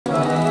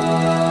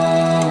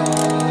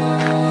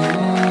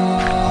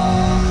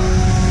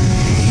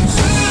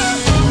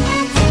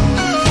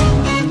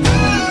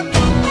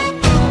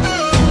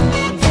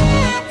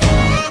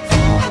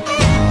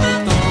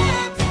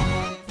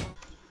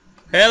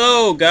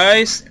Hello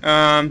guys,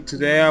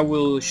 today I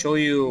will show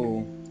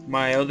you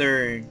my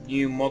other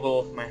new model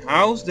of my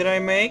house that I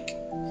make.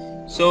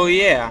 So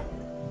yeah,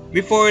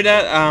 before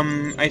that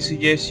I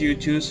suggest you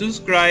to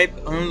subscribe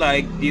and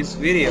like this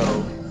video.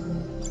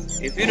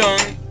 If you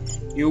don't,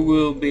 you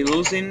will be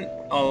losing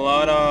a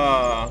lot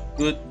of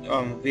good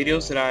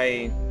videos that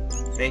I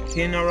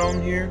making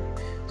around here.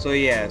 So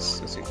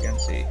yes, as you can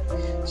see.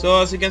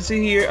 So as you can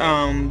see here,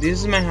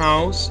 this is my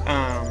house.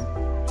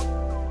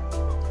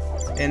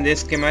 And the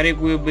schematic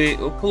will be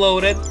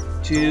uploaded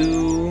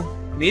to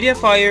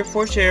Mediafire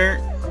for share,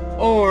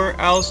 or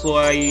also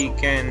I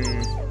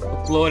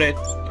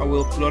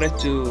will upload it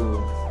to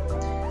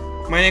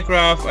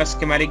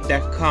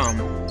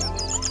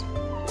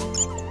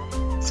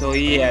minecraft.schematic.com. So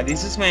yeah,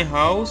 this is my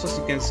house as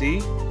you can see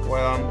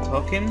while I'm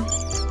talking.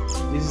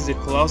 This is the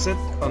closet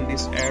on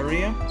this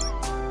area.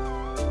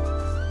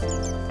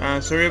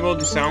 Sorry about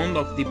the sound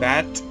of the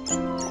bat, I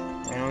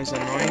know it's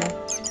annoying.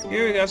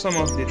 Here we got some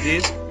of the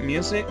disc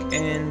music,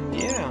 and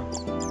yeah,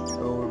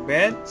 our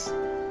beds,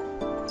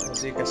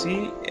 as you can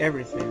see,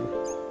 everything.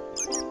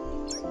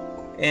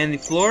 And the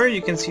floor,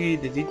 you can see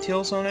the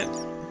details on it.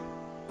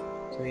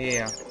 So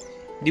yeah,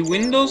 the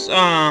windows,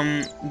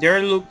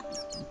 they look,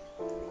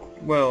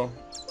 well,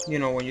 you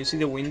know, when you see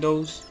the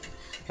windows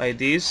like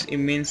this, it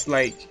means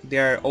like they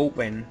are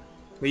open,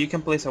 but you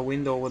can place a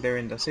window over there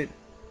and that's it.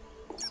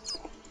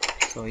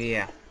 So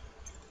yeah,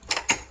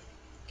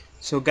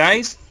 so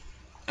guys,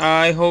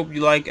 I hope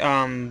you like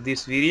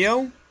this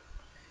video.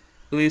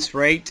 Please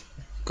rate,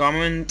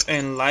 comment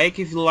and like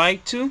if you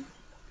like to.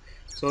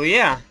 So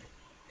yeah,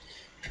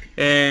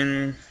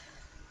 and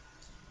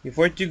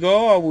before to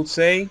go, I would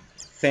say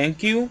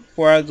thank you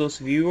for all those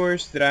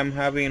viewers that I'm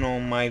having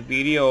on my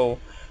video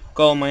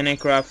called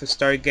Minecraft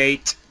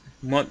Stargate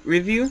mod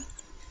review.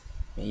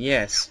 And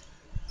yes,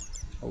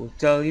 I will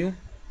tell you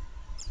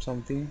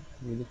something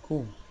really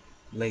cool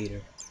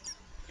later.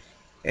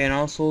 And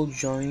also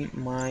join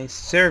my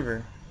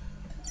server.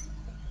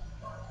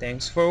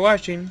 Thanks for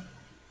watching.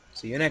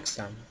 See you next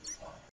time.